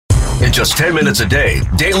In just 10 minutes a day,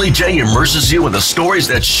 Daily J immerses you in the stories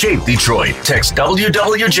that shape Detroit. Text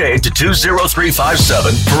WWJ to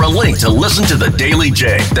 20357 for a link to listen to the Daily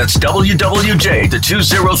J. That's WWJ to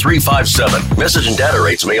 20357. Message and data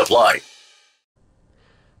rates may apply.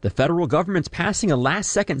 The federal government's passing a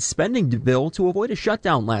last-second spending bill to avoid a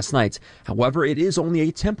shutdown last night. However, it is only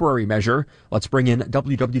a temporary measure. Let's bring in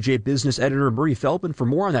WWJ Business editor Murray Feldman for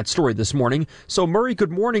more on that story this morning. So, Murray, good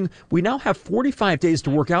morning. We now have 45 days to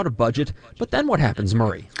work out a budget, but then what happens,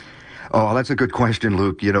 Murray? Oh, that's a good question,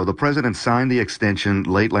 Luke. You know, the president signed the extension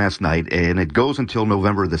late last night, and it goes until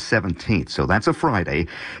November the 17th. So that's a Friday.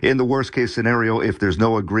 In the worst case scenario, if there's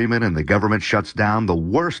no agreement and the government shuts down, the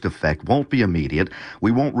worst effect won't be immediate.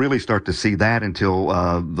 We won't really start to see that until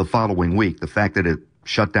the following week. The fact that it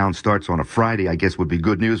shutdown starts on a Friday, I guess, would be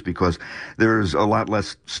good news because there's a lot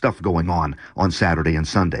less stuff going on Saturday and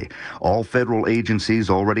Sunday. All federal agencies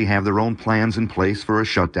already have their own plans in place for a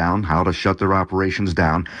shutdown, how to shut their operations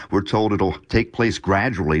down. We're told it'll take place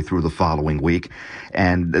gradually through the following week,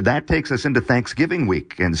 and that takes us into Thanksgiving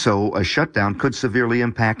week. And so a shutdown could severely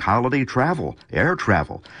impact holiday travel, air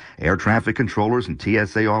travel. Air traffic controllers and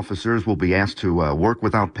TSA officers will be asked to work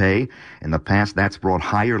without pay. In the past, that's brought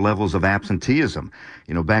higher levels of absenteeism.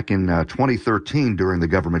 You know, back in 2013, during the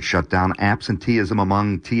government shutdown, absenteeism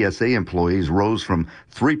among TSA employees rose from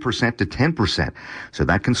 3% to 10%. So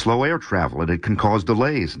that can slow air travel, and it can cause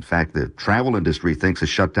delays. In fact, the travel industry thinks a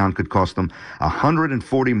shutdown could cost them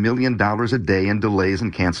 $140 million a day in delays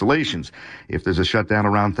and cancellations. If there's a shutdown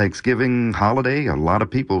around Thanksgiving holiday, a lot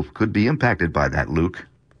of people could be impacted by that, Luke.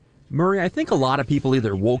 Murray, I think a lot of people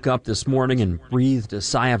either woke up this morning and breathed a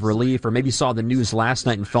sigh of relief or maybe saw the news last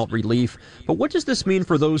night and felt relief. But what does this mean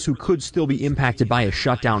for those who could still be impacted by a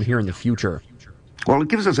shutdown here in the future? Well, it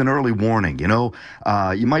gives us an early warning. You know,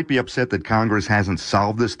 you might be upset that Congress hasn't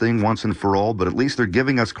solved this thing once and for all, but at least they're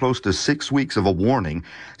giving us close to 6 weeks of a warning.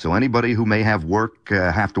 So anybody who may have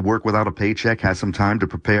to work without a paycheck has some time to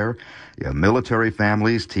prepare. Military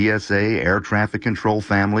families, TSA, air traffic control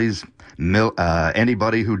families,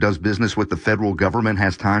 anybody who does business with the federal government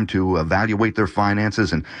has time to evaluate their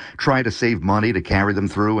finances and try to save money to carry them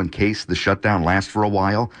through in case the shutdown lasts for a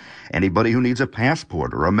while. Anybody who needs a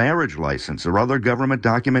passport or a marriage license or other government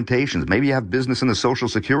documentations, maybe you have business in the Social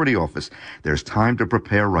Security office, there's time to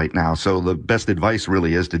prepare right now. So the best advice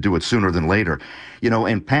really is to do it sooner than later. You know,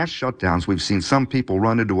 in past shutdowns, we've seen some people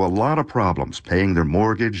run into a lot of problems paying their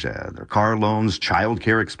mortgage, their car loans, child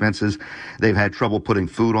care expenses. They've had trouble putting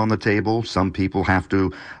food on the table. Some people have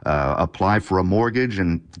to apply for a mortgage,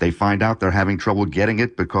 and they find out they're having trouble getting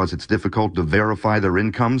it because it's difficult to verify their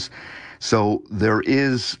incomes. So there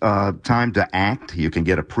is time to act. You can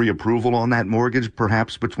get a pre-approval on that mortgage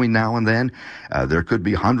perhaps between now and then. There could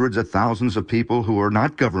be hundreds of thousands of people who are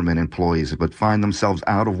not government employees but find themselves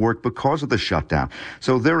out of work because of the shutdown.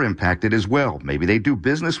 So they're impacted as well. Maybe they do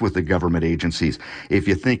business with the government agencies. If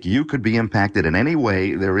you think you could be impacted in any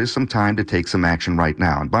way, there is some time to take some action right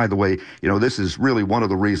now. And by the way, you know, this is really one of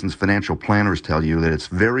the reasons financial planners tell you that it's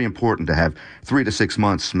very important to have 3 to 6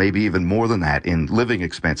 months, maybe even more than that, in living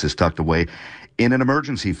expenses tucked away in an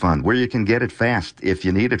emergency fund where you can get it fast if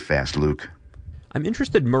you need it fast, Luke. I'm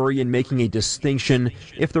interested, Murray, in making a distinction.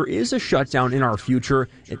 If there is a shutdown in our future,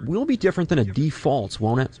 it will be different than a default,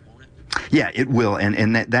 won't it? Yeah, it will,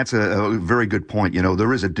 and that's a very good point. You know,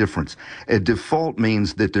 there is a difference. A default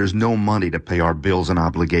means that there's no money to pay our bills and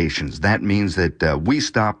obligations. That means that we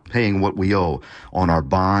stop paying what we owe on our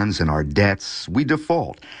bonds and our debts. We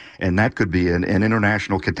default. And that could be an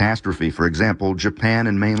international catastrophe. For example, Japan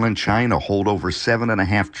and mainland China hold over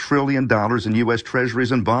 $7.5 trillion in U.S.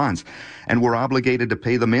 treasuries and bonds, and we're obligated to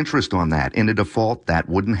pay them interest on that. In a default, that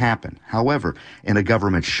wouldn't happen. However, in a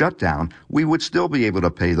government shutdown, we would still be able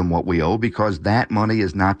to pay them what we owe because that money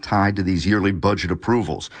is not tied to these yearly budget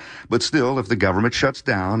approvals. But still, if the government shuts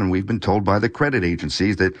down, and we've been told by the credit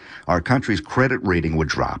agencies that our country's credit rating would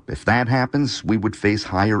drop, if that happens, we would face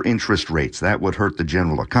higher interest rates. That would hurt the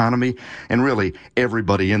general economy. And really,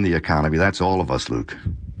 everybody in the economy. That's all of us, Luke.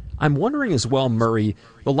 I'm wondering as well, Murray,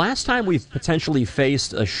 the last time we've potentially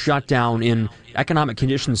faced a shutdown in economic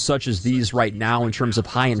conditions such as these right now in terms of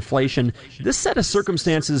high inflation, this set of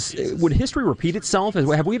circumstances, would history repeat itself?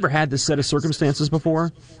 Have we ever had this set of circumstances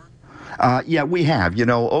before? Yeah, we have.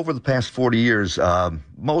 Over the past 40 years,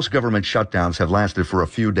 most government shutdowns have lasted for a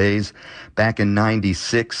few days. Back in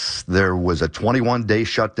 96, there was a 21-day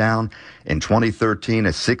shutdown. In 2013, a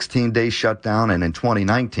 16-day shutdown. And in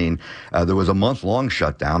 2019, there was a month-long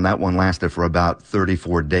shutdown. That one lasted for about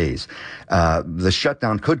 34 days. The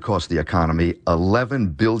shutdown could cost the economy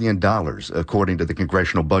 $11 billion, according to the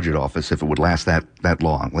Congressional Budget Office, if it would last that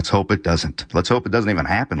long. Let's hope it doesn't. Let's hope it doesn't even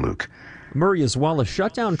happen, Luke. Murray, as well, a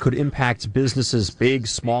shutdown could impact businesses, big,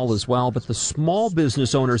 small as well, but the small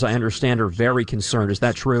business owners, I understand, are very concerned. Is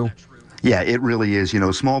that true? Yeah, it really is.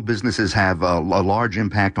 Small businesses have a large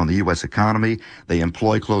impact on the U.S. economy. They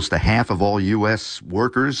employ close to half of all U.S.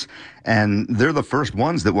 workers, and they're the first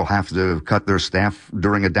ones that will have to cut their staff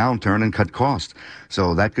during a downturn and cut costs.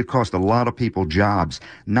 So that could cost a lot of people jobs.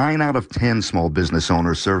 9 out of 10 small business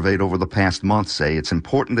owners surveyed over the past month say it's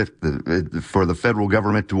important for the federal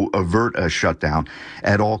government to avert a shutdown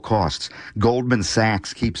at all costs. Goldman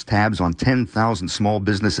Sachs keeps tabs on 10,000 small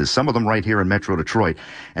businesses, some of them right here in Metro Detroit,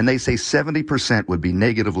 and they say 70% would be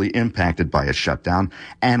negatively impacted by a shutdown.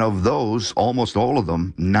 And of those, almost all of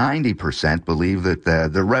them, 90% believe that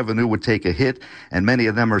the revenue would take a hit, and many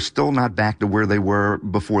of them are still not back to where they were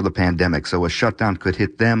before the pandemic. So a shutdown could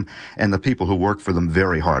hit them and the people who work for them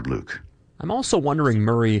very hard, Luke. I'm also wondering,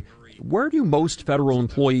 Murray, where do most federal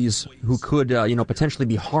employees who could, potentially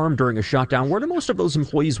be harmed during a shutdown, where do most of those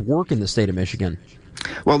employees work in the state of Michigan?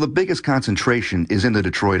 Well, the biggest concentration is in the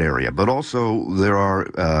Detroit area, but also there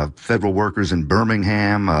are federal workers in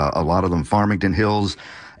Birmingham, a lot of them Farmington Hills,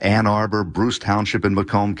 Ann Arbor, Bruce Township in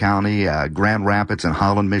Macomb County, Grand Rapids and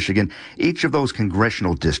Holland, Michigan. Each of those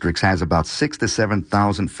congressional districts has about 6,000 to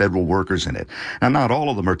 7,000 federal workers in it. Now, not all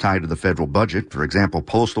of them are tied to the federal budget. For example,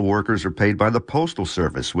 postal workers are paid by the Postal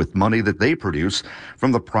Service with money that they produce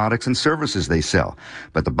from the products and services they sell.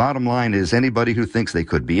 But the bottom line is anybody who thinks they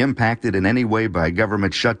could be impacted in any way by a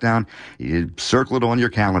government shutdown, you circle it on your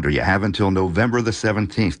calendar. You have until November the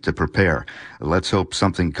 17th to prepare. Let's hope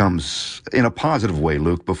something comes in a positive way,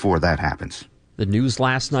 Luke, before that happens. The news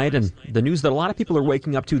last night and the news that a lot of people are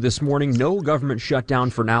waking up to this morning, no government shutdown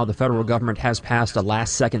for now. The federal government has passed a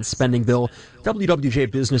last-second spending bill. WWJ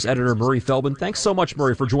Business editor Murray Feldman, thanks so much,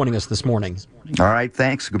 Murray, for joining us this morning. All right,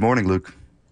 thanks. Good morning, Luke.